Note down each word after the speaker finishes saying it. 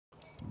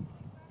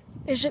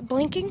Is it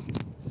blinking?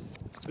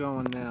 It's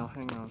going now.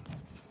 Hang on.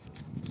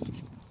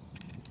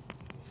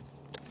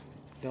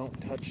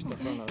 Don't touch the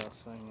front of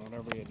this thing,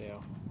 whatever you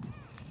do.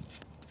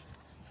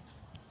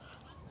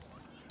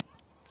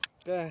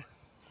 Okay.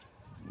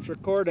 It's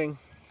recording.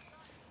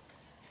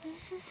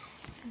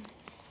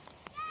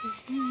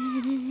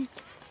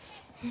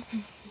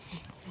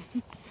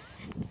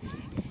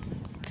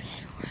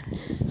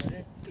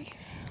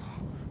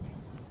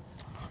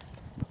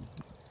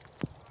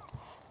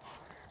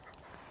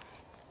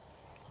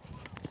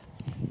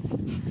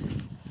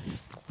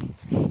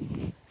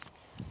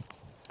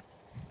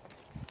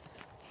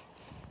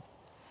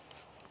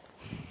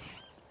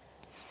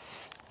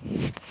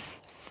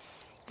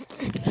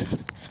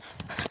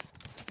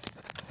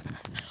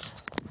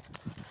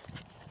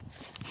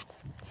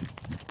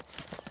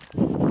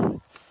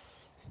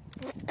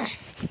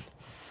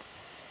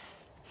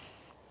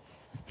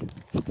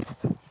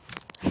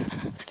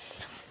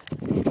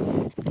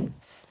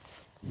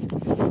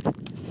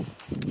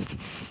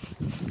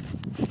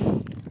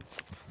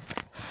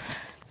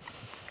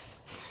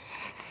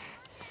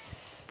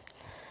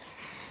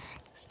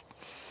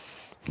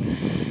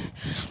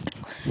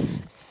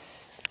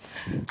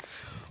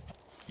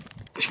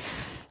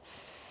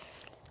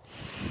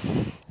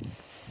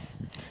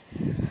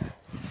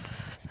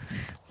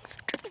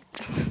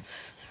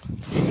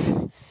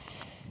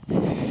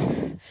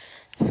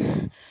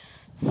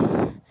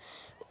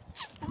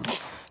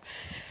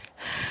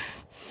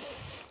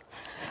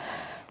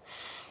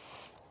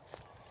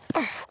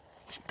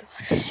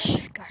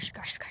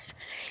 Gosh.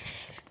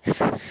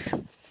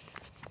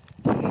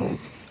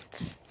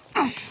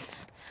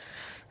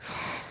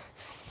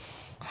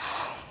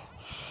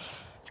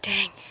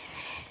 Dang.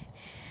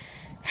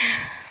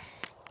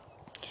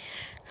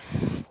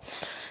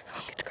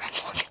 I'll get the grandma.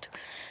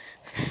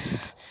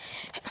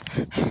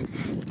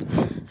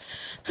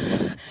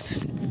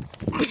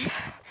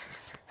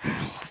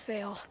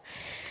 Fail.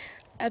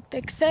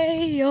 Epic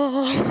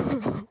fail.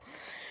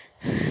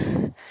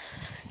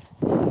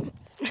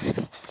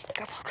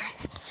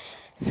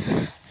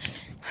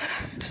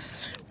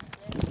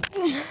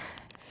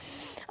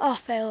 Oh,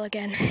 fail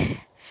again.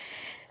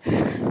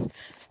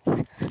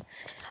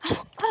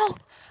 Oh.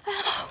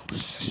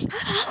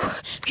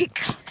 He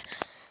goes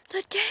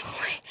the dang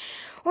way.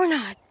 Or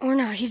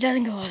not. He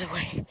doesn't go all the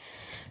way.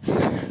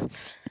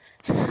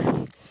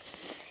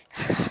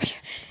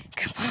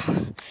 Come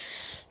on.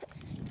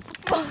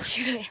 Oh,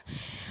 shoot.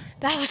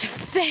 That was a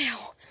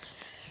fail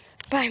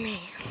by me.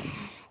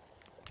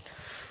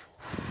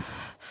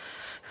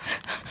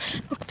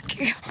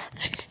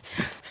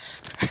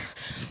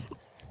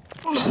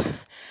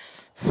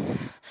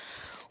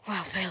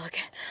 Wow, fail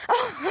again.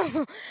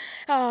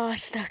 Oh,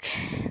 stuck.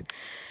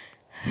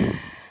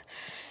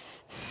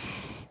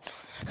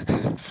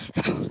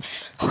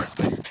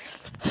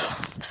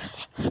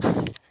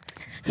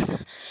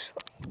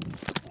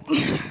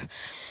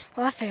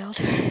 Well, I failed.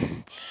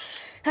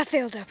 I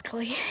failed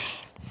epically.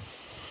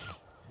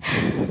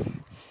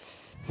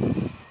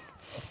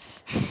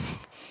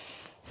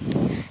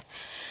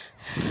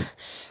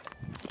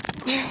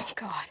 Oh,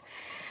 God.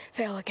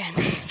 Fail again.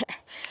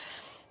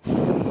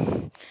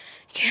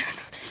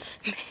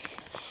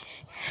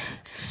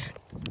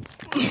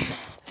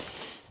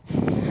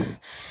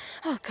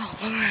 Oh, God,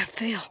 I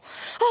fail.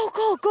 Oh,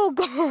 go.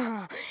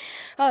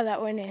 Oh,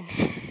 that went in.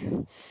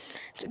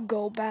 It's a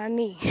goal by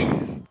me.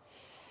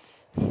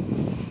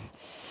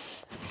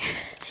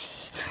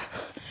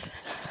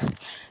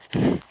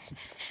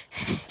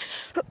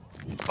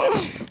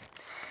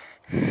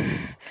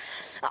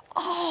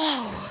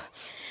 Oh,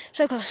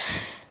 so close.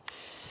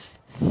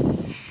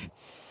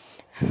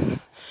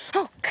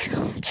 Oh,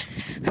 God.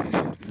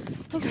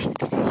 Okay.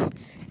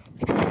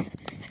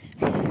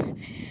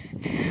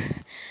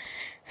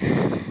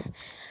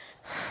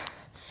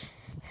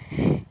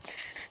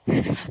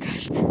 Oh,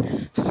 gosh.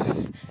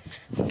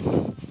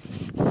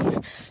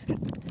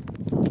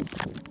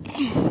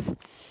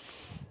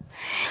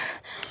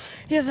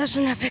 Yeah, that's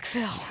an epic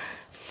fail.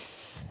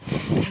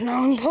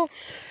 Long pole.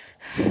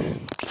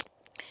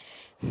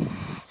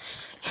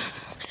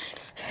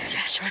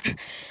 Fast run.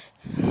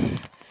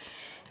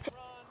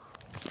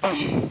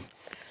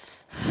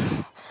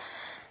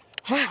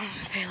 Wow,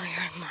 I'm a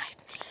failure in life.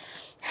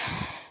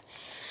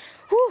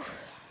 Whew.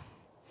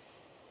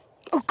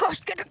 Oh gosh,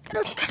 get it.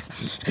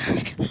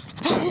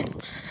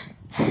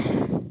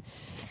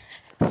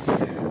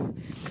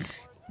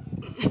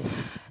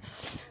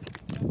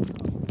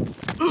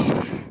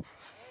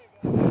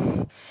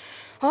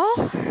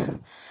 Oh,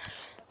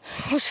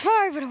 it was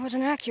far, but it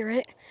wasn't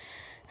accurate.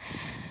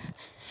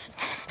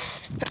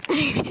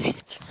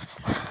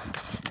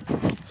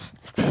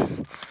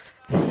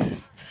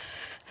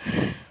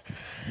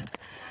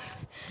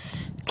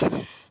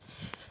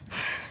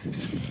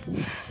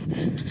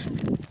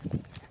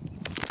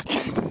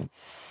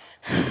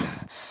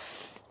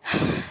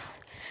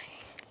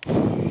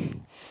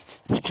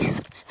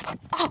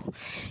 Oh,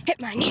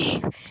 hit my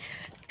knee.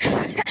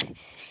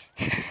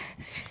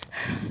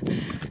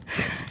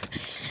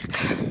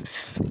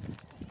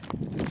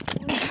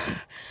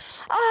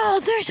 Oh,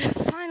 there's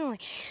finally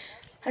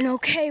an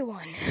okay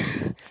one.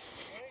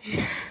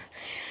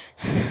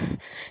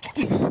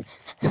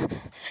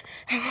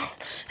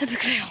 Epic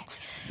fail.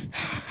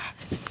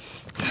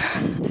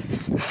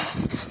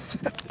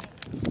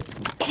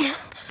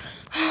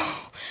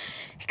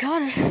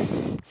 Got it.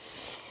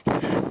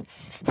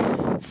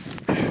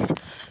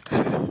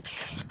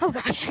 Oh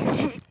gosh.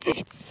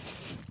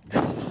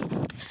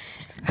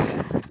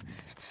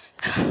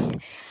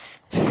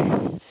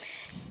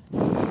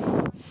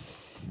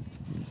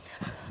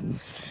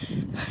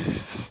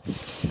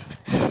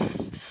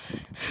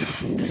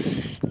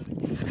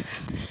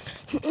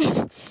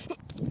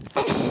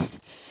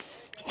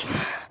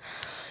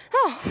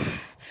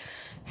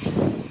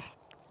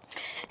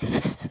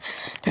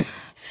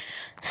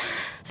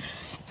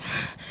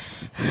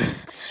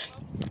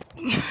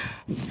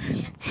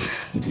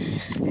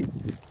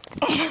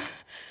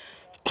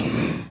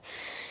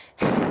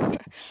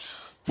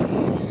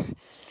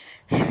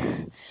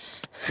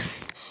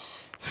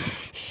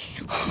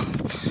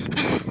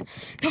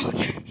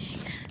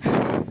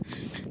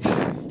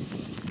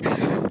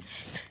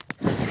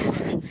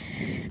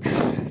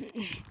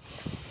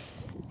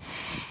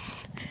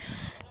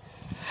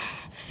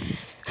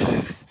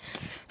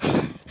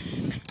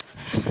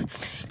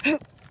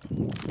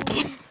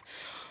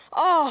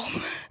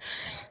 Oh,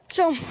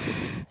 so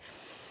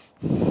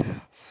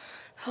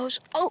hose.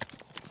 Oh,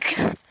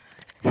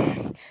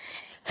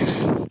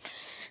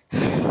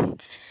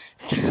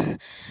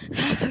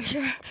 for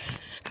sure.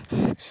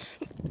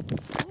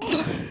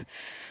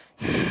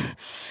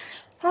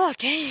 Oh,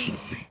 dang,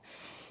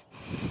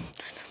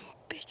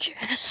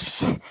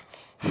 bitches.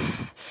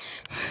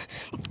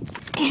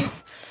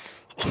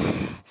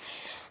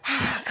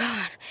 Oh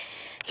God,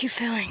 keep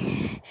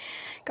failing.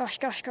 Gosh,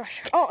 gosh,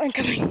 gosh. Oh,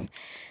 incoming.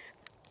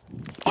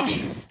 Oh,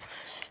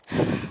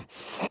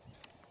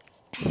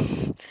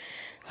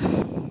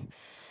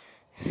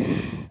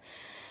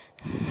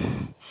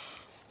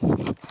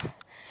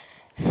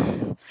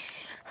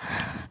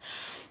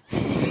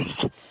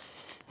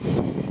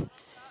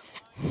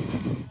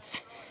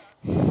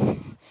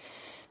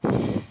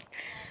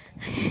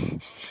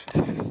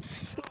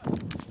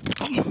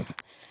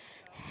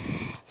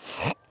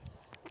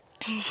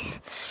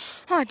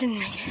 I didn't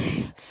make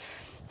it.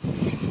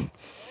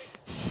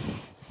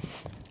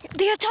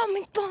 The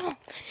atomic bomb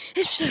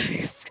is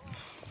safe.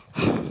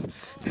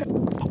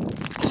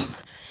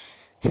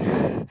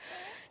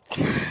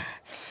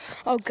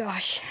 Oh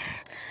gosh,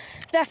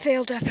 that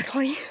failed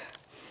epically.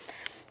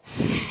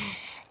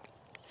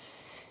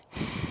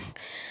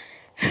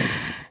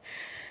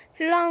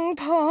 Long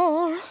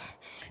pole,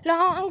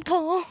 long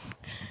pole,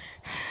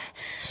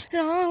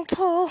 long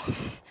pole,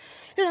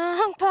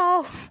 long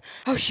pole.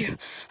 Oh shoot,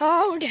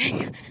 oh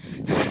dang.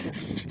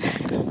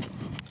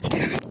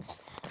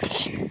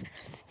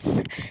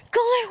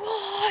 Gully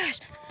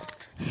Wars!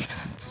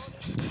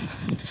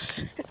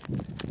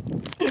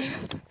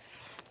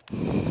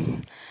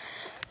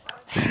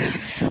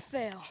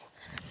 Fail.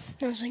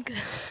 That wasn't good.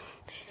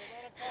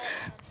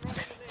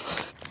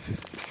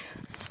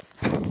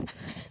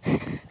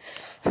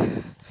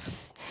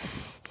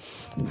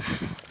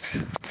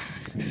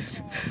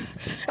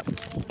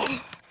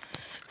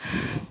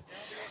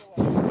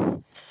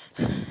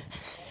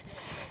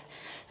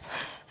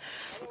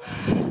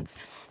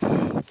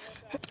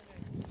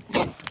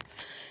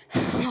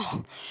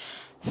 Oh.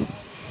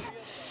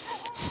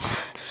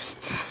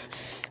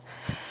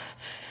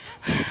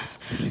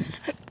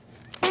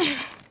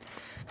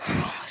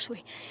 Oh,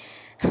 sweet.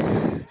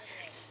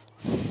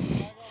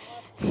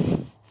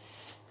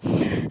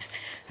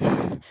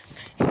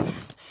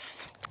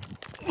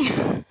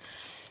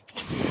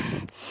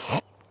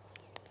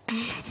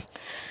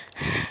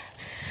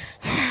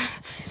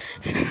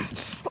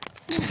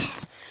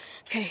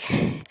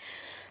 Okay.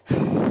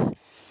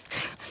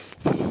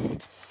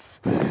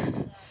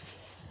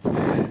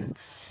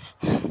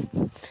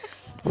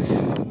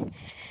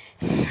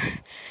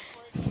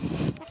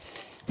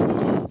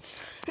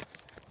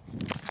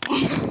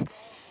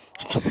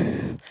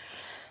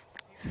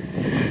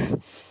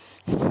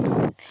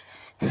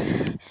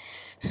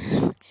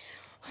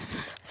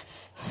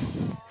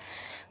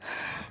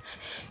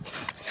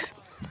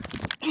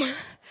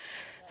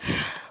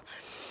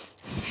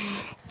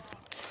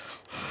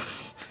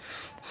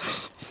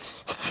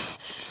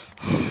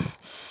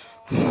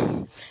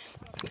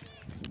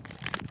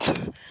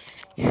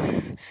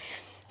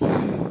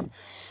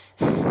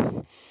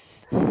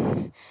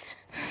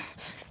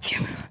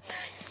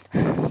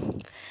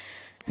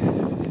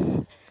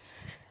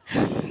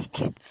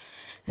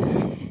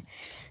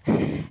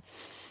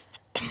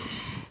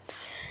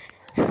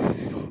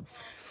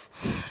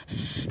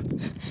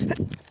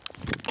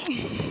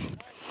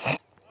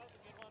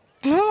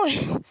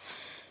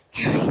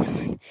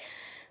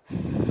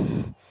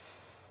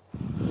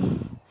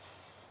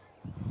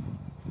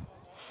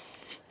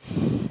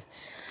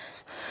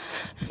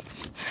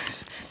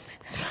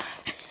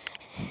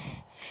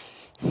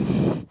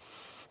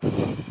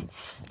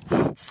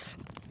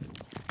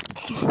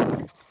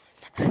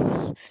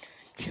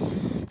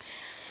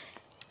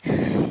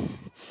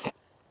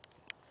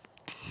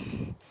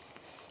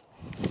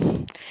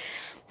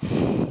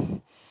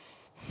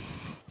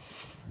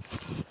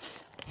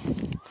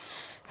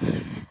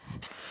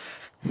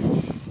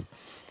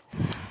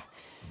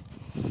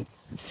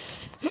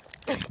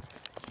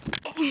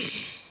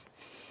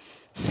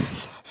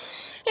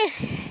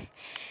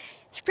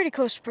 pretty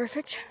close to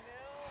perfect.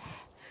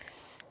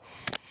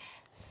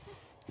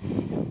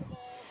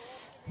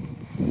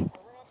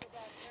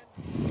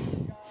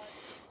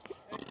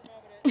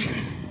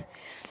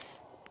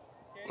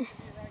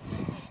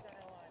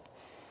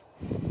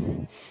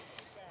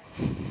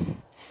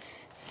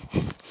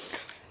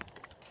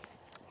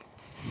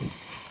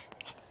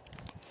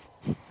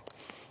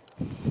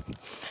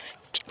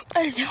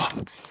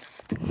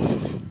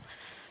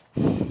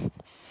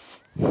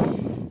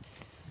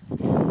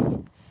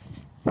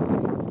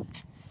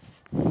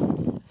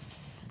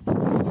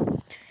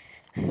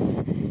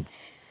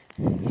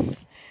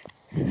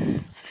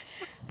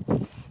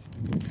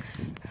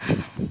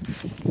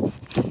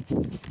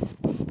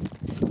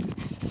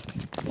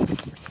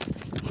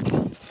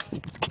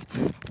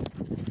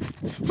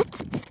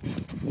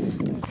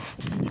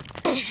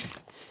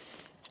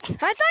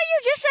 I thought you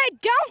just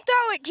said don't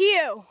throw it to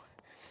you.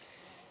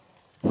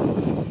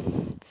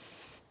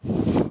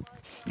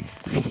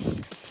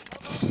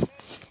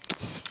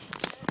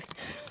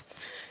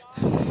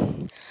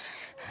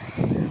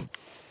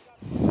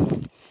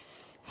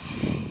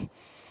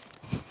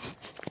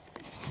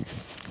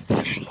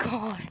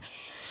 God.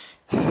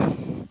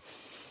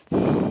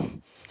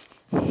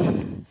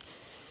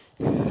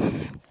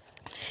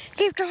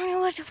 Keep drawing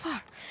a little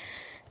far.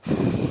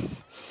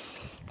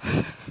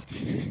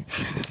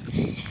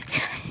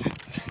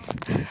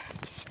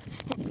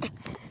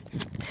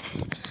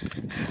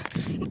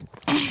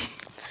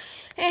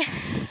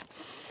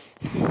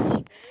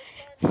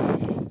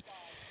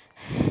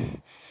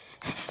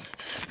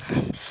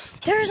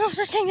 There is no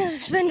such thing as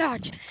a spin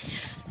dodge.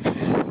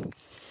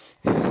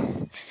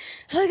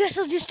 So I guess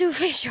I'll just do a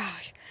face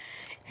dodge.